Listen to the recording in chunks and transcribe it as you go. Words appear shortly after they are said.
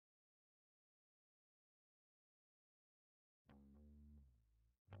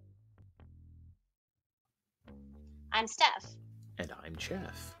I'm Steph. And I'm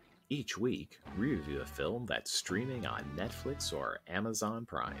Jeff. Each week, we review a film that's streaming on Netflix or Amazon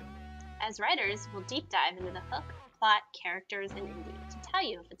Prime. As writers, we'll deep dive into the hook, plot, characters, and ending to tell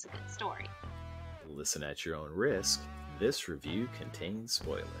you if it's a good story. Listen at your own risk. This review contains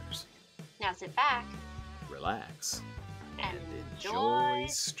spoilers. Now sit back, Relax, and enjoy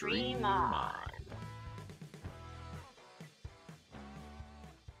Stream On.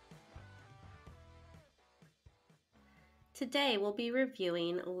 Today we'll be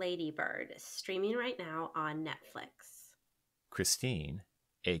reviewing Lady Bird, streaming right now on Netflix. Christine,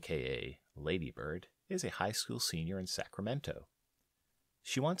 aka Lady Bird, is a high school senior in Sacramento.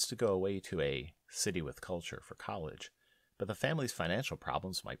 She wants to go away to a city with culture for college, but the family's financial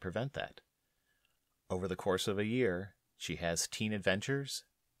problems might prevent that. Over the course of a year, she has teen adventures,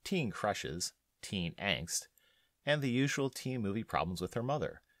 teen crushes, teen angst, and the usual teen movie problems with her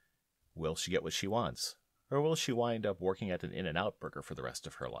mother. Will she get what she wants? Or will she wind up working at an In-N-Out burger for the rest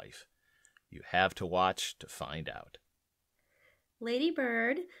of her life? You have to watch to find out. Lady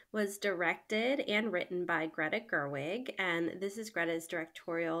Bird was directed and written by Greta Gerwig, and this is Greta's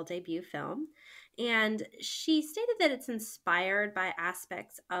directorial debut film. And she stated that it's inspired by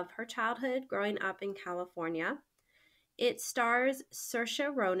aspects of her childhood growing up in California. It stars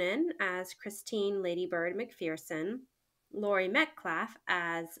Saoirse Ronan as Christine Lady Bird McPherson, Laurie Metcalf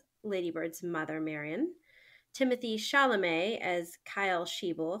as Lady Bird's mother, Marion, Timothy Chalamet as Kyle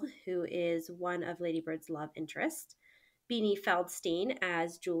Schiebel, who is one of Lady Bird's love interests, Beanie Feldstein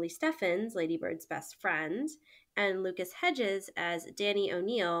as Julie Steffens, Lady Bird's best friend, and Lucas Hedges as Danny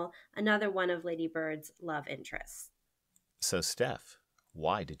O'Neill, another one of Lady Bird's love interests. So, Steph,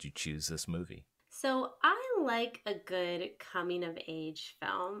 why did you choose this movie? So I like a good coming-of-age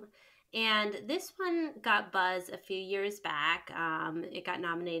film. And this one got buzz a few years back. It got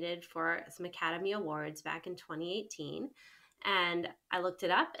nominated for some Academy Awards back in 2018. And I looked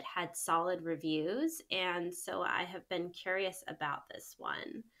it up. It had solid reviews. And so I have been curious about this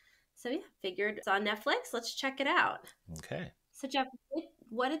one. So yeah, figured it's on Netflix. Let's check it out. Okay. So Jeff,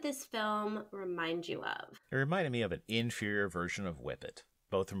 what did this film remind you of? It reminded me of an inferior version of Whip It.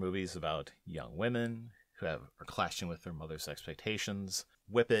 Both are movies about young women who are clashing with their mother's expectations.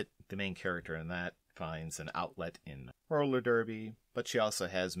 Whip It, the main character in that, finds an outlet in roller derby, but she also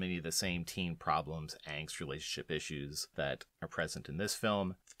has many of the same teen problems, angst, relationship issues that are present in this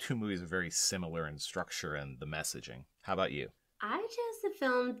film. The two movies are very similar in structure and the messaging. How about you? I chose the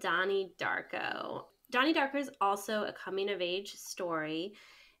film Donnie Darko. Donnie Darko is also a coming-of-age story.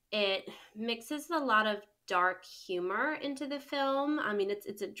 It mixes a lot of dark humor into the film. I mean,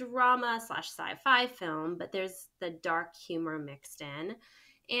 it's a drama / sci-fi film, but there's the dark humor mixed in.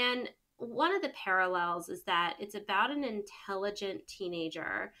 And one of the parallels is that it's about an intelligent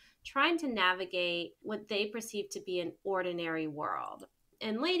teenager trying to navigate what they perceive to be an ordinary world.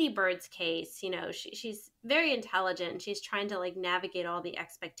 In Lady Bird's case, she's very intelligent and she's trying to navigate all the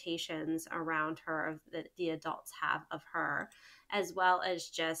expectations around her that the adults have of her, as well as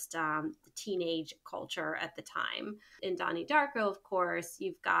just the teenage culture at the time. In Donnie Darko, of course,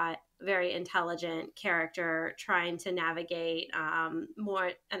 you've got a very intelligent character trying to navigate more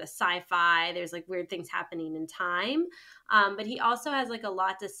at a sci-fi. There's weird things happening in time. But he also has a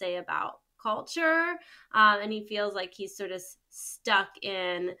lot to say about culture, and he feels like he's sort of stuck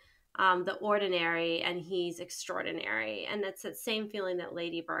in the ordinary and he's extraordinary, and that's that same feeling that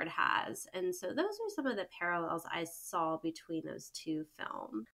Lady Bird has. And so those are some of the parallels I saw between those two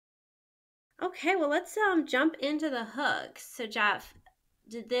films. Okay, well, let's jump into the hook. So Jeff,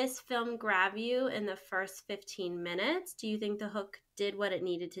 did this film grab you in the first 15 minutes? Do you think the hook did what it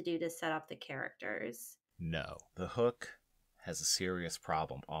needed to do to set up the characters? No. The hook has a serious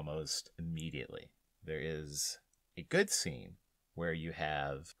problem almost immediately. There is a good scene where you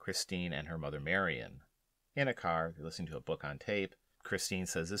have Christine and her mother Marion in a car. They're listening to a book on tape. Christine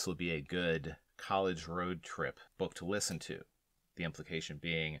says this will be a good college road trip book to listen to. The implication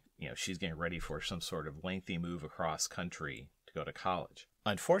being, she's getting ready for some sort of lengthy move across country to go to college.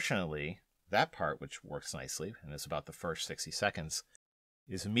 Unfortunately, that part, which works nicely, and is about the first 60 seconds,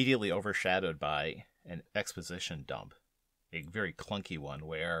 is immediately overshadowed by an exposition dump. A very clunky one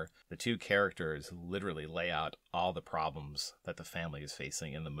where the two characters literally lay out all the problems that the family is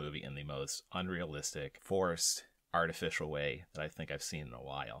facing in the movie in the most unrealistic, forced, artificial way that I think I've seen in a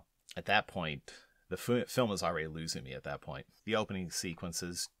while. At that point, the film is already losing me at that point. The opening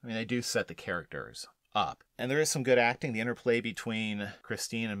sequences, they do set the characters up. And there is some good acting. The interplay between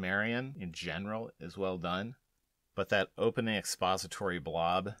Christine and Marion in general is well done. But that opening expository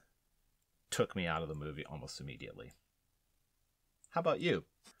blob took me out of the movie almost immediately. How about you?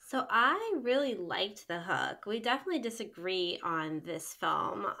 So I really liked The Hook. We definitely disagree on this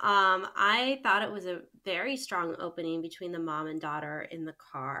film. I thought it was a very strong opening between the mom and daughter in the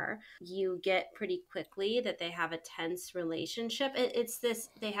car. You get pretty quickly that they have a tense relationship. It's this,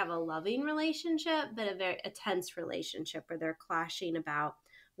 they have a loving relationship, but a tense relationship where they're clashing about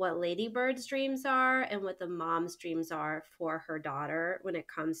what Lady Bird's dreams are and what the mom's dreams are for her daughter when it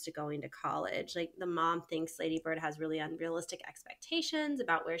comes to going to college. Like the mom thinks Lady Bird has really unrealistic expectations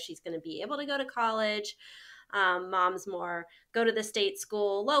about where she's going to be able to go to college. Mom's more go to the state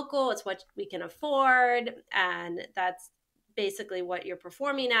school local, it's what we can afford, and that's basically what you're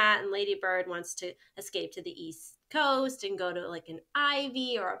performing at. And Lady Bird wants to escape to the East Coast and go to like an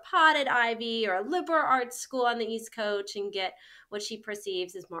Ivy or a potted Ivy or a liberal arts school on the East Coast and get what she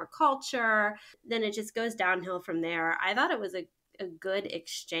perceives as more culture. Then it just goes downhill from there. I thought it was a good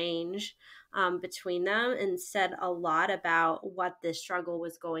exchange between them and said a lot about what the struggle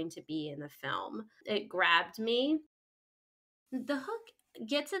was going to be in the film. It grabbed me. The Hook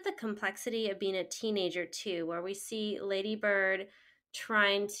gets at the complexity of being a teenager too, where we see Lady Bird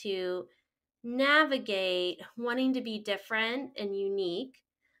trying to navigate wanting to be different and unique,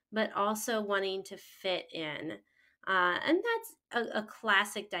 but also wanting to fit in. And that's a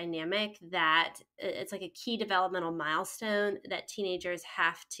classic dynamic that it's like a key developmental milestone that teenagers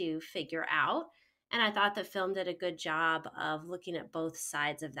have to figure out. And I thought the film did a good job of looking at both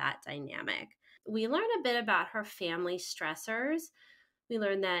sides of that dynamic. We learn a bit about her family stressors. We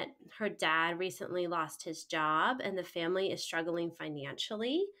learned that her dad recently lost his job and the family is struggling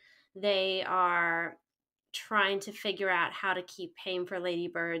financially. They are trying to figure out how to keep paying for Lady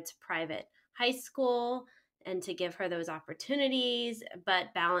Bird's private high school and to give her those opportunities,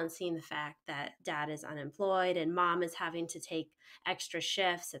 but balancing the fact that dad is unemployed and mom is having to take extra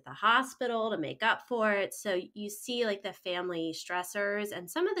shifts at the hospital to make up for it. So you see like the family stressors and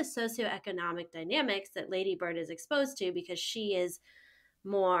some of the socioeconomic dynamics that Lady Bird is exposed to because she is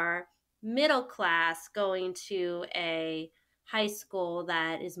more middle class going to a high school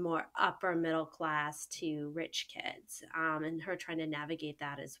that is more upper middle class to rich kids, and her trying to navigate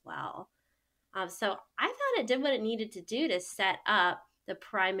that as well. So I thought it did what it needed to do to set up the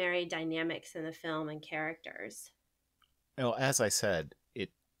primary dynamics in the film and characters. As I said, it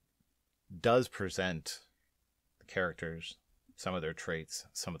does present the characters, some of their traits,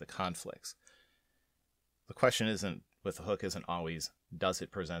 some of the conflicts. The question isn't with the Hook isn't always does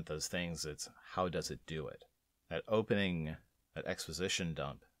it present those things, it's how does it do it. That opening, that exposition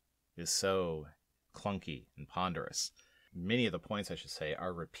dump is so clunky and ponderous. Many of the points, I should say,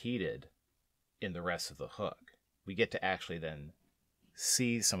 are repeated in the rest of the Hook. We get to actually then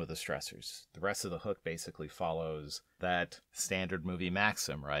see some of the stressors. The rest of the Hook basically follows that standard movie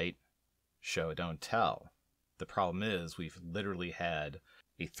maxim, right? Show, don't tell. The problem is we've literally had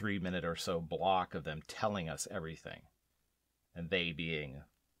a 3-minute or so block of them telling us everything, and they being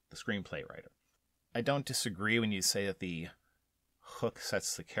the screenplay writer. I don't disagree when you say that the Hook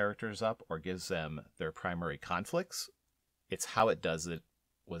sets the characters up or gives them their primary conflicts. It's how it does it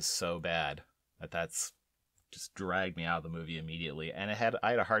was so bad that's just dragged me out of the movie immediately, and I had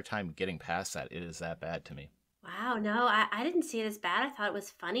a hard time getting past that. It is that bad to me. Wow, no, I didn't see it as bad. I thought it was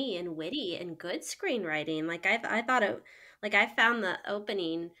funny and witty and good screenwriting. Like I thought it, like I found the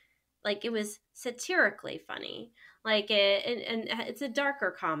opening, like it was satirically funny. Like it, and it's a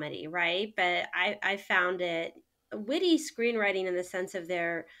darker comedy, right? But I found it witty screenwriting in the sense of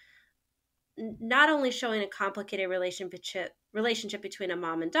their not only showing a complicated relationship between a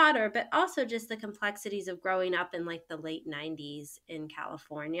mom and daughter, but also just the complexities of growing up in like the late 90s in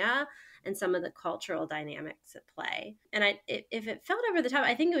California and some of the cultural dynamics at play. And if it felt over the top,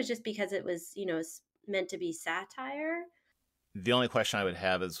 I think it was just because it was, meant to be satire. The only question I would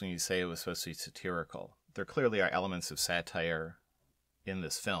have is when you say it was supposed to be satirical. There clearly are elements of satire in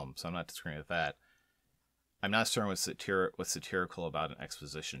this film, so I'm not disagreeing with that. I'm not certain what's satirical about an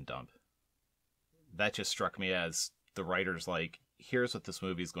exposition dump. That just struck me as the writer's like, here's what this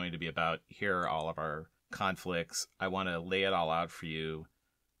movie is going to be about. Here are all of our conflicts. I want to lay it all out for you.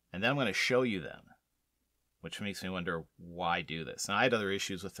 And then I'm going to show you them, which makes me wonder why do this. And I had other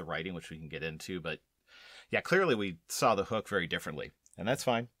issues with the writing, which we can get into. But yeah, clearly we saw the Hook very differently. And that's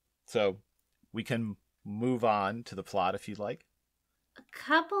fine. So we can move on to the plot if you'd like. A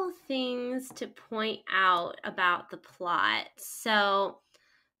couple things to point out about the plot. So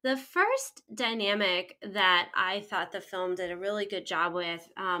the first dynamic that I thought the film did a really good job with,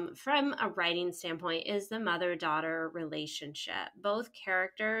 from a writing standpoint, is the mother-daughter relationship. Both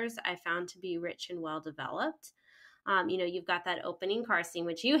characters I found to be rich and well developed. You've got that opening car scene,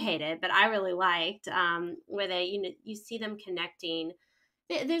 which you hated, but I really liked, where you see them connecting.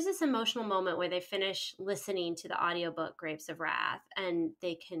 There's this emotional moment where they finish listening to the audiobook Grapes of Wrath and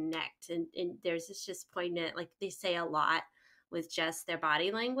they connect. And there's this just poignant, like they say a lot with just their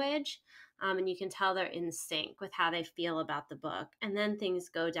body language. And you can tell they're in sync with how they feel about the book. And then things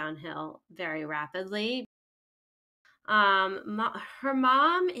go downhill very rapidly. Her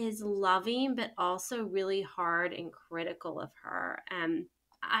mom is loving, but also really hard and critical of her. And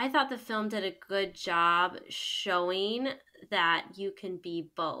I thought the film did a good job showing that you can be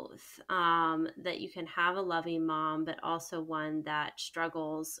both, that you can have a loving mom, but also one that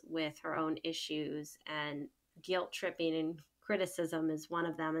struggles with her own issues, and guilt tripping and criticism is one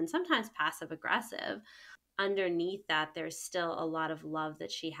of them, and sometimes passive aggressive. Underneath that, there's still a lot of love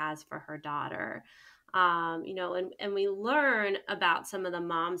that she has for her daughter. And we learn about some of the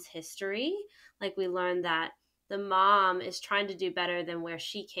mom's history. Like we learn that the mom is trying to do better than where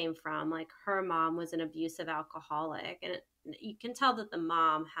she came from. Like her mom was an abusive alcoholic, and you can tell that the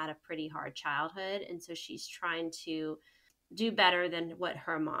mom had a pretty hard childhood. And so she's trying to do better than what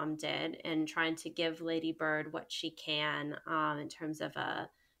her mom did, and trying to give Lady Bird what she can, in terms of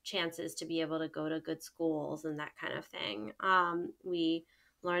chances to be able to go to good schools and that kind of thing. We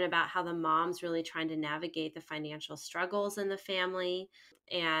learn about how the mom's really trying to navigate the financial struggles in the family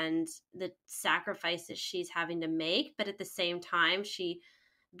and the sacrifices she's having to make. But at the same time, she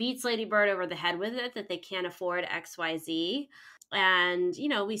beats Lady Bird over the head with it that they can't afford XYZ. And,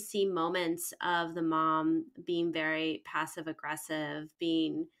 we see moments of the mom being very passive aggressive,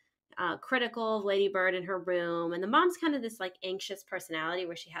 being critical of Lady Bird in her room. And the mom's kind of this like anxious personality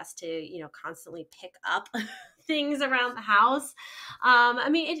where she has to, constantly pick up things around the house.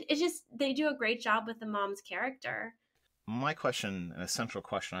 It just, they do a great job with the mom's character. My question, an essential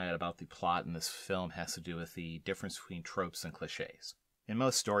question I had about the plot in this film, has to do with the difference between tropes and cliches. In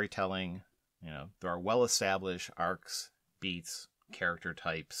most storytelling, there are well-established arcs, beats, character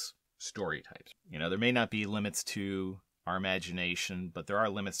types, story types. There may not be limits to our imagination, but there are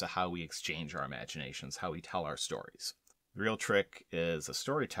limits to how we exchange our imaginations, how we tell our stories. The real trick as a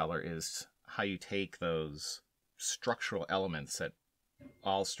storyteller is how you take those structural elements that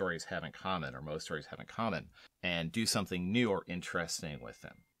all stories have in common, or most stories have in common, and do something new or interesting with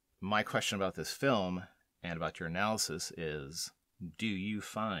them. My question about this film and about your analysis is, do you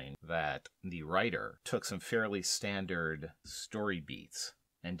find that the writer took some fairly standard story beats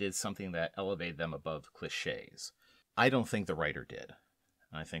and did something that elevated them above cliches? I don't think the writer did.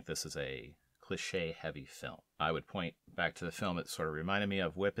 I think this is a cliche-heavy film. I would point back to the film. It sort of reminded me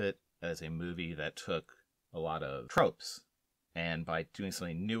of Whip It as a movie that took a lot of tropes, and by doing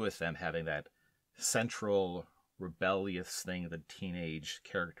something new with them, having that central rebellious thing the teenage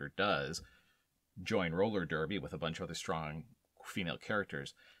character does, join roller derby with a bunch of other strong female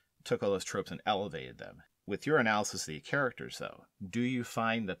characters, took all those tropes and elevated them. With your analysis of the characters, though, do you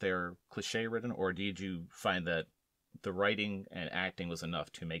find that they're cliche-ridden, or did you find that the writing and acting was enough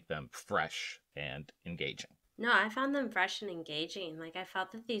to make them fresh and engaging? No, I found them fresh and engaging. Like, I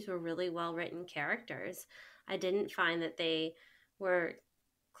felt that these were really well-written characters. I didn't find that they were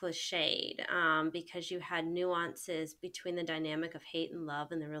cliched, because you had nuances between the dynamic of hate and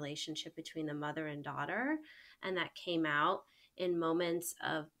love and the relationship between the mother and daughter. And that came out in moments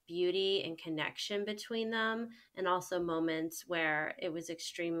of beauty and connection between them, and also moments where it was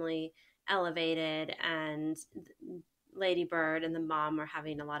extremely elevated, and Lady Bird and the mom are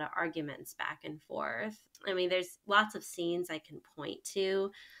having a lot of arguments back and forth. There's lots of scenes I can point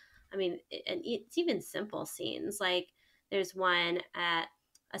to. And it's even simple scenes. Like there's one at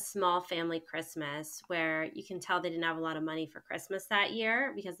a small family Christmas where you can tell they didn't have a lot of money for Christmas that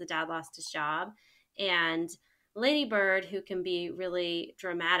year because the dad lost his job. And Lady Bird, who can be really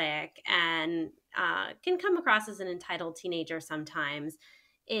dramatic and can come across as an entitled teenager sometimes,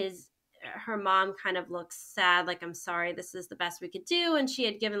 is her mom kind of looks sad, like, I'm sorry, this is the best we could do. And she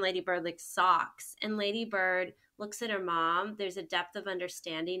had given Lady Bird like socks. And Lady Bird looks at her mom. There's a depth of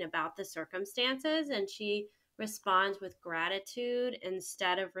understanding about the circumstances, and she responds with gratitude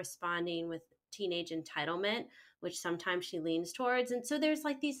instead of responding with teenage entitlement, which sometimes she leans towards. And so there's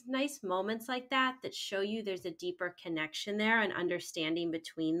like these nice moments like that that show you there's a deeper connection there and understanding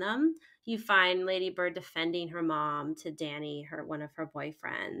between them. You find Lady Bird defending her mom to Danny, one of her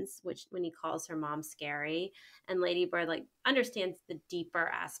boyfriends, which when he calls her mom scary, and Lady Bird like understands the deeper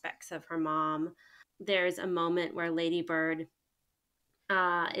aspects of her mom. There's a moment where Lady Bird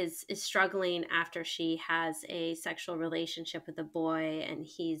is struggling after she has a sexual relationship with a boy, and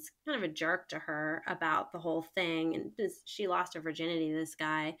he's kind of a jerk to her about the whole thing, and she lost her virginity to this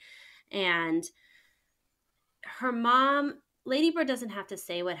guy. And her mom, Lady Bird doesn't have to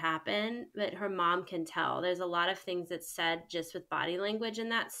say what happened, but her mom can tell. There's a lot of things that's said just with body language in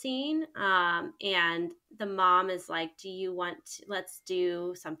that scene. And the mom is like, do you want to, let's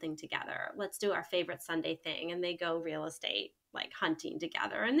do something together. Let's do our favorite Sunday thing. And they go real estate, like hunting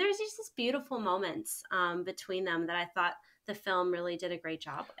together. And there's just this beautiful moments between them that I thought the film really did a great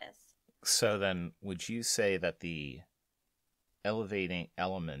job with. So then, would you say that the elevating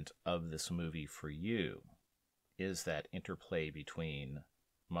element of this movie for you is that interplay between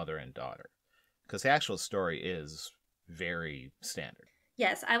mother and daughter? Because the actual story is very standard.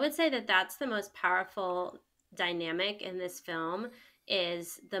 Yes, I would say that that's the most powerful dynamic in this film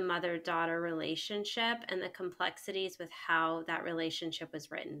is the mother-daughter relationship and the complexities with how that relationship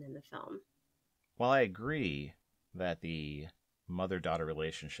was written in the film. While I agree that the mother-daughter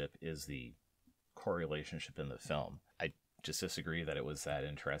relationship is the core relationship in the film, I just disagree that it was that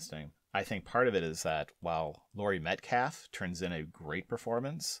interesting. I think part of it is that while Laurie Metcalf turns in a great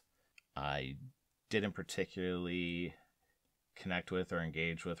performance, I didn't particularly connect with or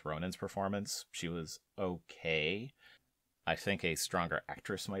engage with Ronan's performance. She was okay. I think a stronger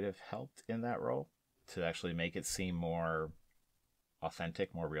actress might have helped in that role to actually make it seem more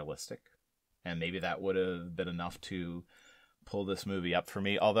authentic, more realistic. And maybe that would have been enough to pull this movie up for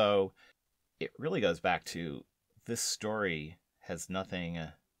me. Although it really goes back to this story has nothing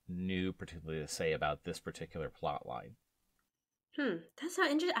new particularly to say about this particular plot line. That's so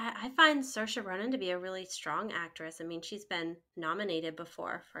interesting. I find Saoirse Ronan to be a really strong actress. I mean, she's been nominated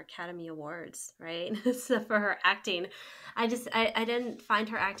before for Academy Awards, right? So for her acting, I didn't find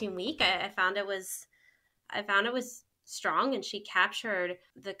her acting weak. I found it was strong, and she captured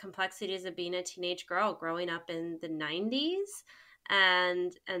the complexities of being a teenage girl growing up in the 90s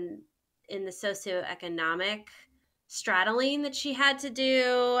and in the socioeconomic straddling that she had to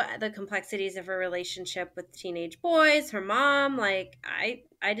do, the complexities of her relationship with teenage boys, her mom. Like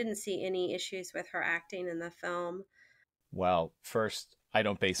I didn't see any issues with her acting in the film. Well, first, I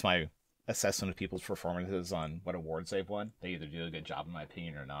don't base my assessment of people's performances on what awards they've won. They either do a good job, in my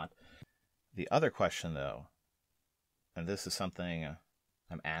opinion, or not. The other question, though, and this is something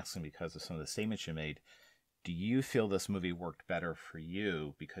I'm asking because of some of the statements you made, do you feel this movie worked better for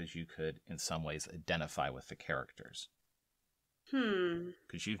you because you could, in some ways, identify with the characters?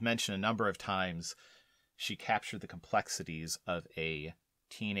 Because you've mentioned a number of times she captured the complexities of a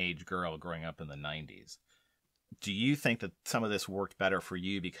teenage girl growing up in the 90s. Do you think that some of this worked better for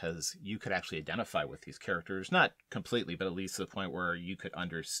you because you could actually identify with these characters? Not completely, but at least to the point where you could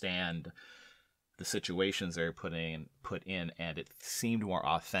understand the situations they're put in, and it seemed more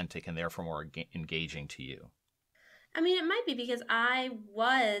authentic and therefore more engaging to you. I mean, it might be because I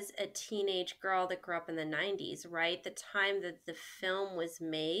was a teenage girl that grew up in the 90s, right? The time that the film was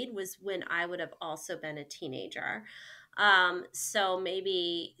made was when I would have also been a teenager. So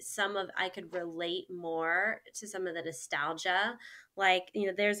maybe I could relate more to some of the nostalgia. Like,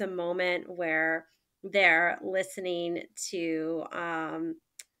 there's a moment where they're listening to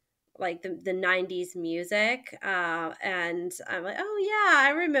like the 90s music, and I'm like, oh yeah, I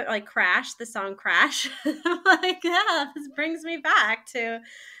remember, like, Crash, the song Crash. I'm like, yeah, this brings me back to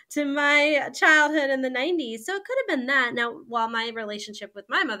my childhood in the 90s. So it could have been that. Now, while my relationship with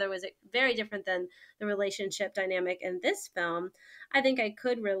my mother was very different than the relationship dynamic in this film, I think I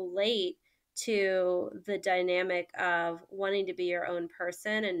could relate to the dynamic of wanting to be your own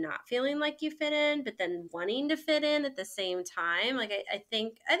person and not feeling like you fit in, but then wanting to fit in at the same time. Like I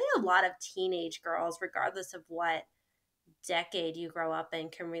think a lot of teenage girls, regardless of what decade you grow up in,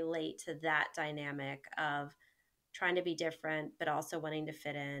 can relate to that dynamic of trying to be different but also wanting to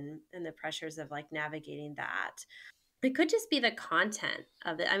fit in, and the pressures of like navigating that. It could just be the content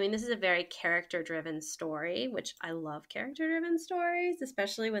of it. I mean, this is a very character driven story, which I love character driven stories,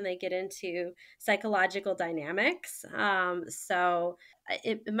 especially when they get into psychological dynamics. So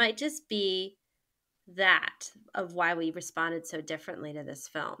it might just be that of why we responded so differently to this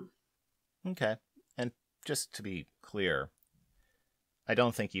film. Okay. And just to be clear, I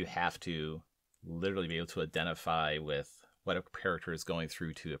don't think you have to literally be able to identify with what a character is going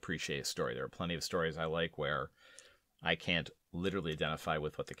through to appreciate a story. There are plenty of stories I like where I can't literally identify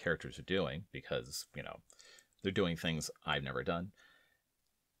with what the characters are doing because, they're doing things I've never done.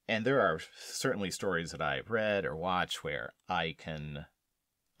 And there are certainly stories that I've read or watched where I can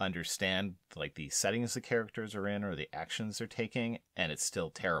understand like the settings the characters are in or the actions they're taking, and it's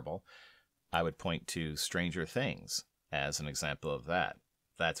still terrible. I would point to Stranger Things as an example of that.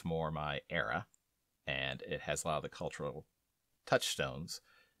 That's more my era, and it has a lot of the cultural touchstones,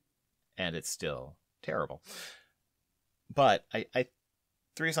 and it's still terrible. But the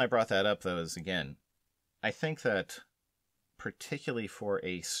reason I brought that up, though, is, again, I think that particularly for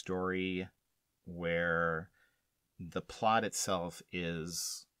a story where the plot itself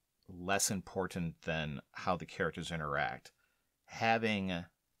is less important than how the characters interact, having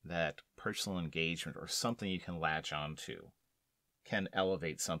that personal engagement or something you can latch onto can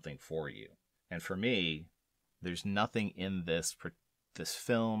elevate something for you. And for me, there's nothing in this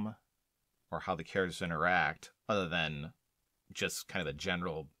film or how the characters interact other than just kind of the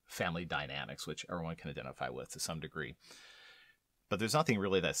general family dynamics, which everyone can identify with to some degree. But there's nothing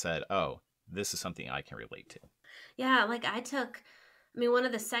really that said, oh, this is something I can relate to. Yeah, like I mean, one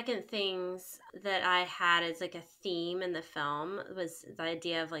of the second things that I had as like a theme in the film was the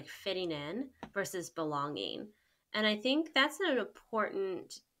idea of like fitting in versus belonging. And I think that's an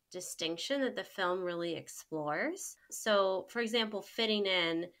important distinction that the film really explores. So, for example, fitting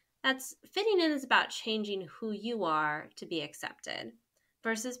in is about changing who you are to be accepted,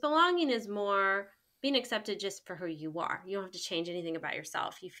 versus belonging is more being accepted just for who you are. You don't have to change anything about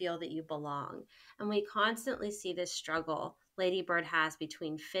yourself. You feel that you belong. And we constantly see this struggle Lady Bird has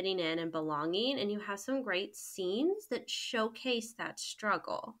between fitting in and belonging. And you have some great scenes that showcase that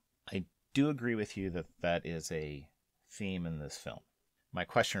struggle. I do agree with you that that is a theme in this film. My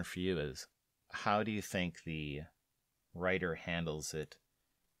question for you is, how do you think the writer handles it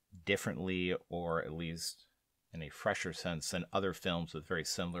differently, or at least in a fresher sense than other films with very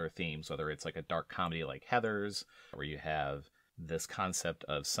similar themes, whether it's like a dark comedy like Heathers, where you have this concept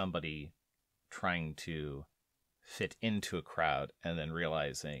of somebody trying to fit into a crowd and then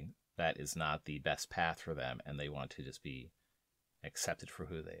realizing that is not the best path for them and they want to just be accepted for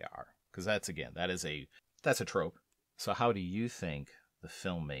who they are? Because that's, again, that's a trope. So how do you think the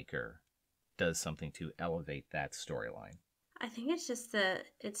filmmaker does something to elevate that storyline? I think it's just the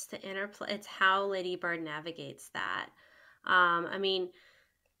interplay. It's how Lady Bird navigates that. I mean,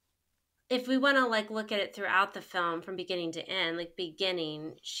 if we want to like look at it throughout the film from beginning to end, like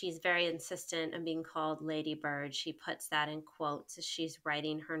beginning, she's very insistent on being called Lady Bird. She puts that in quotes as she's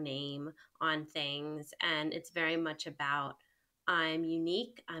writing her name on things, and it's very much about I'm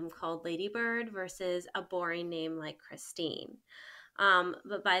unique. I'm called Lady Bird versus a boring name like Christine.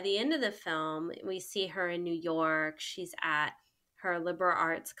 But by the end of the film, we see her in New York. She's at her liberal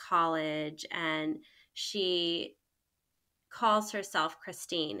arts college, and she calls herself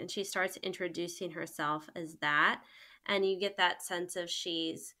Christine, and she starts introducing herself as that. And you get that sense of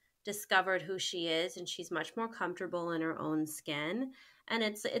she's discovered who she is and she's much more comfortable in her own skin. And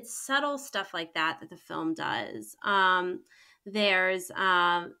it's subtle stuff like that that the film does. There's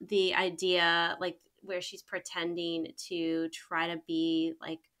the idea like where she's pretending to try to be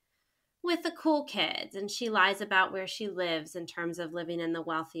like with the cool kids, and she lies about where she lives in terms of living in the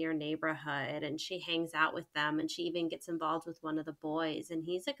wealthier neighborhood, and she hangs out with them, and she even gets involved with one of the boys, and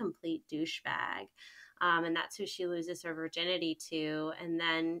he's a complete douchebag. And that's who she loses her virginity to. And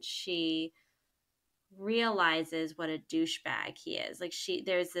then she realizes what a douchebag he is. Like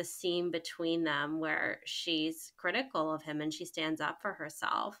there's this scene between them where she's critical of him and she stands up for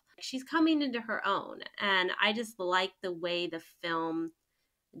herself. She's coming into her own. And I just like the way the film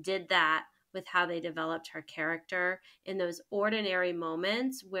did that with how they developed her character in those ordinary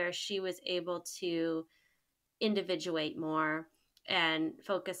moments where she was able to individuate more and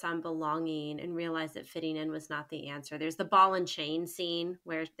focus on belonging and realize that fitting in was not the answer. There's the ball and chain scene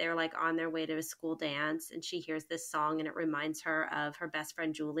where they're like on their way to a school dance and she hears this song and it reminds her of her best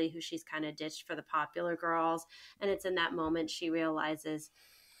friend Julie, who she's kind of ditched for the popular girls. And it's in that moment she realizes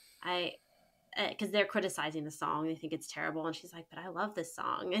because they're criticizing the song, they think it's terrible, and she's like, but I love this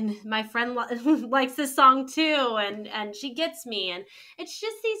song and my friend likes this song too, and she gets me. And it's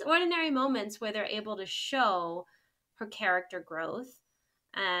just these ordinary moments where they're able to show her character growth,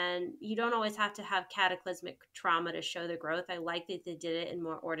 and you don't always have to have cataclysmic trauma to show the growth. I like that they did it in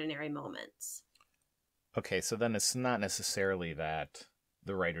more ordinary moments. Okay, so then it's not necessarily that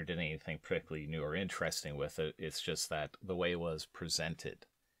the writer did anything particularly new or interesting with it. It's just that the way it was presented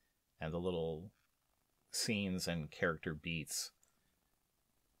and the little scenes and character beats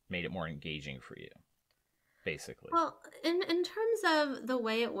made it more engaging for you, basically. Well, in terms of the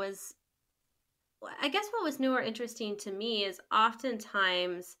way it was, I guess what was new or interesting to me is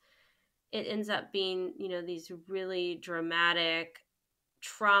oftentimes it ends up being, these really dramatic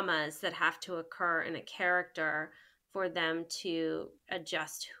traumas that have to occur in a character for them to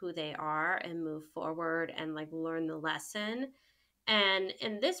adjust who they are and move forward and like learn the lesson. And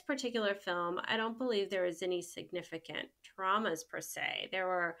in this particular film, I don't believe there was any significant traumas per se. There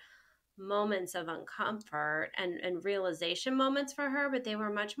were moments of uncomfort and realization moments for her, but they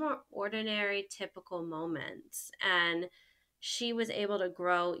were much more ordinary, typical moments. And she was able to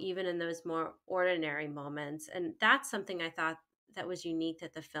grow even in those more ordinary moments. And that's something I thought that was unique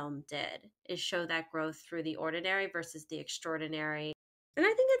that the film did, is show that growth through the ordinary versus the extraordinary. And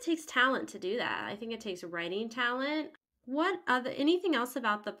I think it takes talent to do that. I think it takes writing talent. What other anything else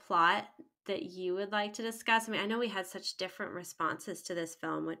about the plot that you would like to discuss? I mean, I know we had such different responses to this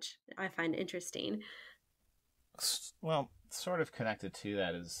film, which I find interesting. Well, sort of connected to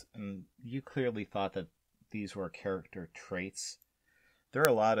that is, and you clearly thought that these were character traits. There are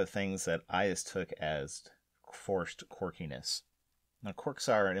a lot of things that I just took as forced quirkiness. Now, quirks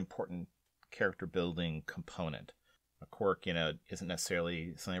are an important character building component. A quirk, isn't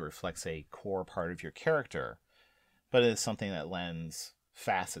necessarily something that reflects a core part of your character, but it is something that lends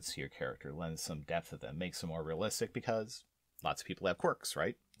facets to your character, lends some depth to them, makes them more realistic because lots of people have quirks,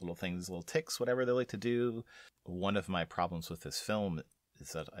 right? Little things, little ticks, whatever they like to do. One of my problems with this film is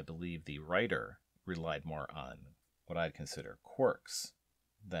that I believe the writer relied more on what I'd consider quirks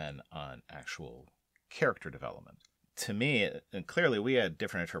than on actual character development. To me, and clearly we had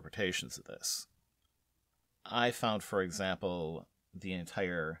different interpretations of this. I found, for example, the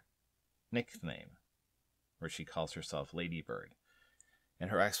entire nickname, where she calls herself Ladybird,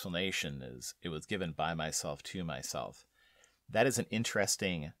 and her explanation is, it was given by myself to myself. That is an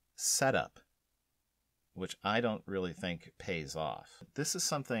interesting setup, which I don't really think pays off. This is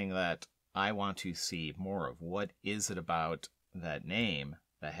something that I want to see more of. What is it about that name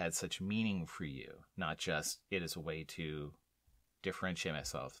that had such meaning for you? Not just, it is a way to differentiate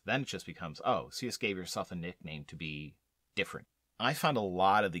myself. Then it just becomes, oh, so you just gave yourself a nickname to be different. I found a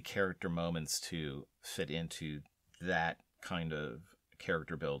lot of the character moments to fit into that kind of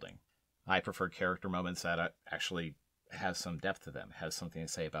character building. I prefer character moments that actually have some depth to them, have something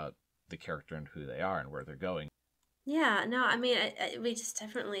to say about the character and who they are and where they're going. Yeah, no, I mean, we just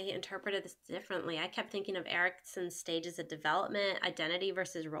definitely interpreted this differently. I kept thinking of Erickson's stages of development, identity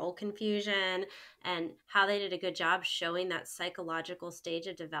versus role confusion, and how they did a good job showing that psychological stage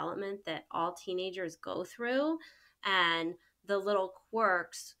of development that all teenagers go through. And the little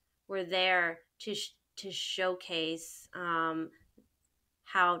quirks were there to showcase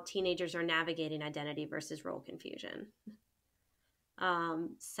how teenagers are navigating identity versus role confusion.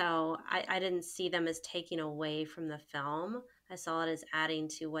 So I didn't see them as taking away from the film. I saw it as adding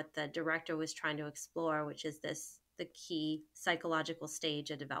to what the director was trying to explore, which is the key psychological stage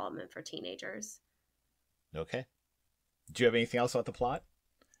of development for teenagers. Okay. Do you have anything else about the plot?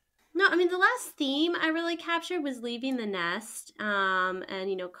 No, I mean, the last theme I really captured was leaving the nest, and,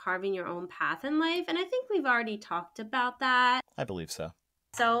 carving your own path in life. And I think we've already talked about that. I believe so.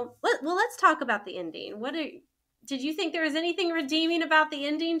 So, let's talk about the ending. Did you think there was anything redeeming about the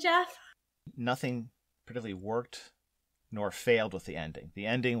ending, Jeff? Nothing particularly worked nor failed with the ending. The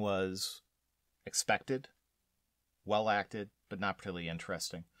ending was expected, well acted, but not particularly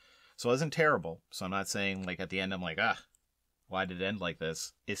interesting. So it wasn't terrible. So I'm not saying, like, at the end I'm like, why did it end like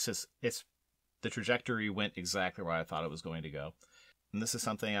this? It's just, the trajectory went exactly where I thought it was going to go. And this is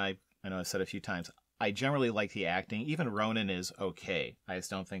something I know I've said a few times. I generally like the acting. Even Ronan is okay. I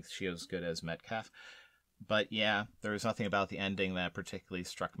just don't think she is as good as Metcalf. But yeah, there was nothing about the ending that particularly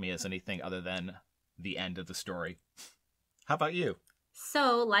struck me as anything other than the end of the story. How about you?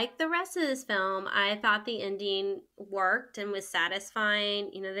 So, like the rest of this film, I thought the ending worked and was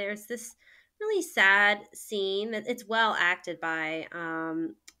satisfying. There's this really sad scene that it's well acted by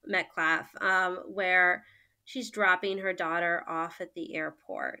Metcalf, where she's dropping her daughter off at the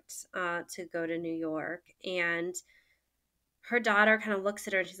airport to go to New York. And her daughter kind of looks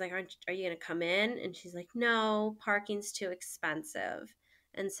at her and she's like, are you going to come in? And she's like, no, parking's too expensive.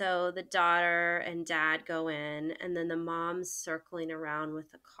 And so the daughter and dad go in, and then the mom's circling around with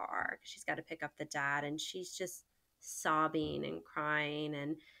the car. She's got to pick up the dad, and she's just sobbing and crying.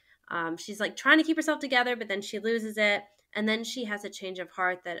 And she's like trying to keep herself together, but then she loses it. And then she has a change of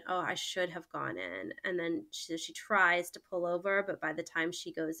heart that, oh, I should have gone in. And then she tries to pull over, but by the time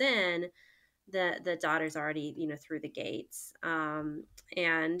she goes in, the daughter's already through the gates, and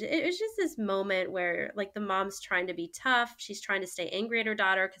it was just this moment where, like, the mom's trying to be tough. She's trying to stay angry at her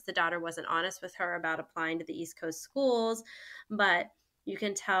daughter because the daughter wasn't honest with her about applying to the East Coast schools, but you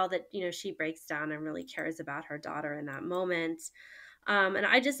can tell that she breaks down and really cares about her daughter in that moment. And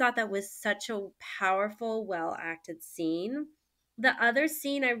I just thought that was such a powerful, well acted scene. The other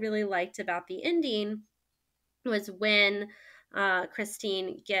scene I really liked about the ending was when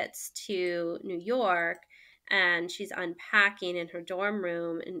Christine gets to New York and she's unpacking in her dorm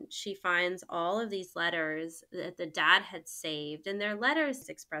room, and she finds all of these letters that the dad had saved, and they're letters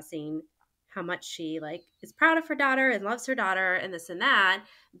expressing how much she like is proud of her daughter and loves her daughter and this and that,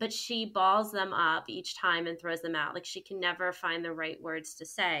 but she balls them up each time and throws them out. Like she can never find the right words to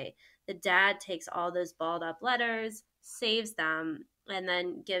say. The dad takes all those balled up letters, saves them, and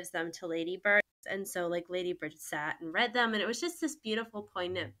then gives them to Lady Bird. And so like Lady Bird sat and read them, and it was just this beautiful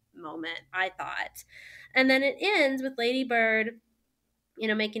poignant moment, I thought. And then it ends with Lady Bird, you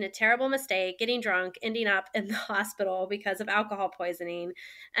know, making a terrible mistake, getting drunk, ending up in the hospital because of alcohol poisoning.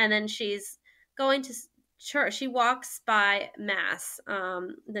 And then she's going to church. She walks by Mass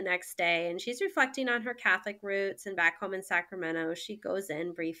the next day, and she's reflecting on her Catholic roots. And back home in Sacramento, she goes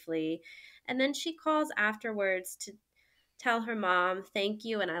in briefly. And then she calls afterwards to tell her mom, thank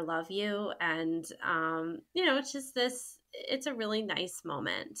you and I love you. And, you know, it's just this, it's a really nice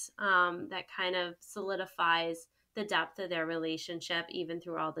moment that kind of solidifies the depth of their relationship, even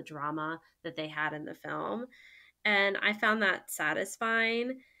through all the drama that they had in the film. And I found that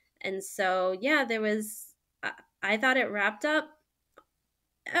satisfying. And so, yeah, there was, I thought it wrapped up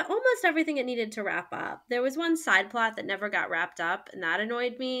almost everything it needed to wrap up. There was one side plot that never got wrapped up, and that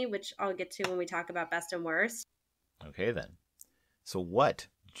annoyed me, which I'll get to when we talk about best and worst. Okay, then. So what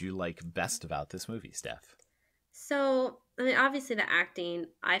did you like best about this movie, Steph? So, I mean, obviously, the acting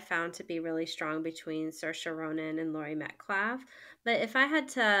I found to be really strong between Saoirse Ronan and Laurie Metcalf. But if I had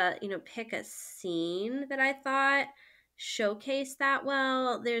to, you know, pick a scene that I thought showcased that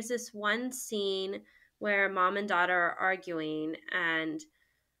well, there's this one scene where mom and daughter are arguing, and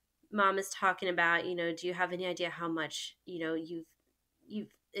mom is talking about, you know, do you have any idea how much, you know,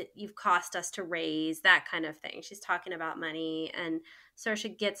 you've cost us to raise, that kind of thing. She's talking about money, and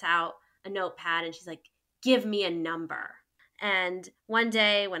Saoirse gets out a notepad and she's like, give me a number. And one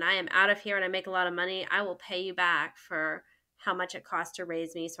day when I am out of here and I make a lot of money, I will pay you back for how much it cost to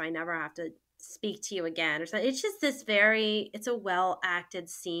raise me so I never have to speak to you again. Or something. It's just this very, it's a well acted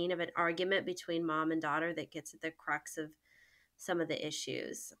scene of an argument between mom and daughter that gets at the crux of some of the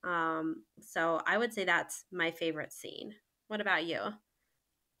issues. So I would say that's my favorite scene. What about you?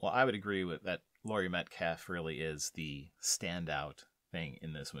 Well, I would agree with that. Laurie Metcalf really is the standout thing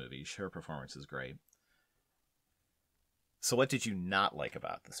in this movie. Her performance is great. So what did you not like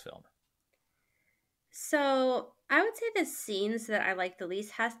about this film? So I would say the scenes that I like the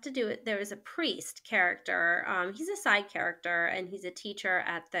least has to do with, there is a priest character. He's a side character, and he's a teacher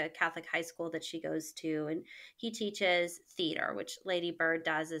at the Catholic high school that she goes to, and he teaches theater, which Lady Bird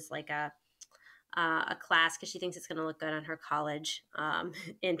does is like a class because she thinks it's going to look good on her college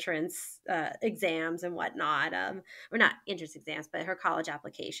entrance exams and whatnot, or not entrance exams, but her college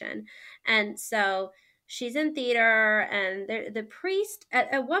application. And so she's in theater, and the priest,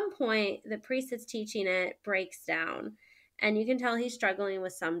 at one point, the priest that's teaching it breaks down, and you can tell he's struggling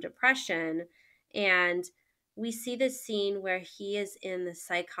with some depression. And we see this scene where he is in the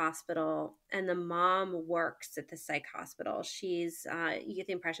psych hospital and the mom works at the psych hospital. She's, you get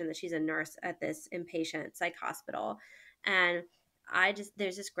the impression that she's a nurse at this inpatient psych hospital. And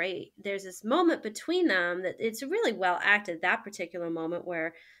there's this moment between them that it's really well acted, that particular moment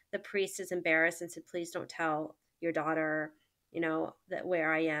where the priest is embarrassed and said, please don't tell your daughter, you know, that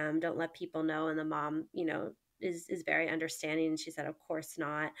where I am, don't let people know. And the mom, you know, is very understanding. And she said, of course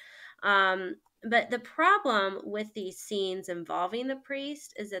not. But the problem with these scenes involving the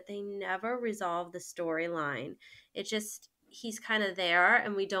priest is that they never resolve the storyline. It just, he's kind of there,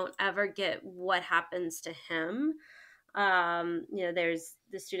 and we don't ever get what happens to him. You know, there's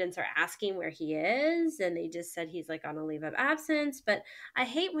the students are asking where he is, and they just said he's like on a leave of absence. But I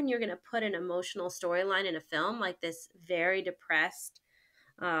hate when you're going to put an emotional storyline in a film like this very depressed,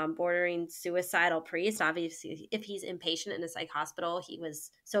 bordering suicidal priest. Obviously, if he's inpatient in a psych hospital, he was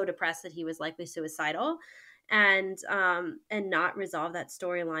so depressed that he was likely suicidal, and not resolve that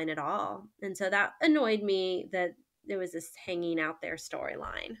storyline at all. And so that annoyed me that there was this hanging out there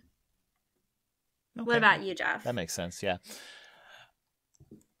storyline. What Okay, about you, Jeff? that makes sense. Yeah,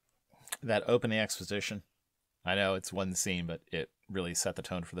 that opening exposition. I know it's one scene, but it really set the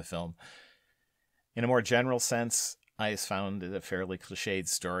tone for the film. In a more general sense, I found it a fairly cliched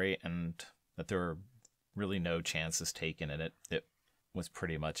story, and that there were really no chances taken in it. It was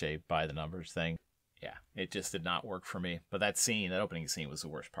pretty much a by the numbers thing. Yeah, it just did not work for me. But that opening scene was the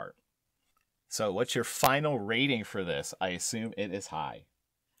worst part. So what's your final rating for this? I assume it is high.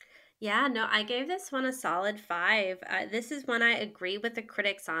 Yeah, no, I gave this one a solid 5. This is one I agree with the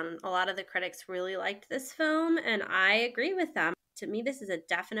critics on. A lot of the critics really liked this film, and I agree with them. To me, this is a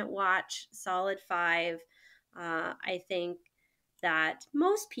definite watch, solid 5. I think that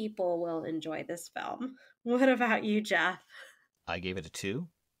most people will enjoy this film. What about you, Jeff? I gave it a 2,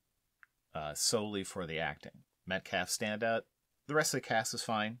 solely for the acting. Metcalf standout. The rest of the cast is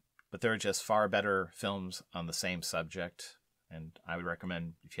fine. But there are just far better films on the same subject, and I would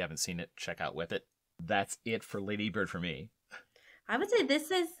recommend, if you haven't seen it, check out With It. That's it for Lady Bird for me. I would say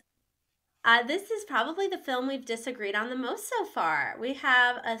this is probably the film we've disagreed on the most so far. We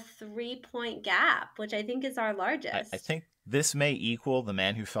have a 3-point gap, which I think is our largest. I think this may equal The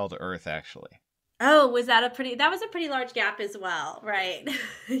Man Who Fell to Earth, actually. Oh, that was a pretty large gap as well, right?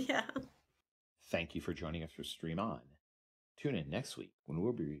 Yeah. Thank you for joining us for Stream On. Tune in next week when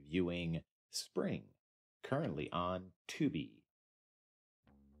we'll be reviewing Spring, currently on Tubi.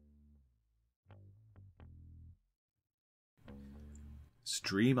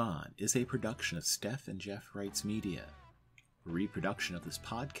 Stream On is a production of Steph and Jeff Wrights Media. Reproduction of this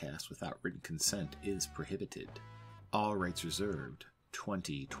podcast without written consent is prohibited. All rights reserved.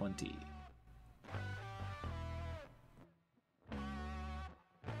 2020.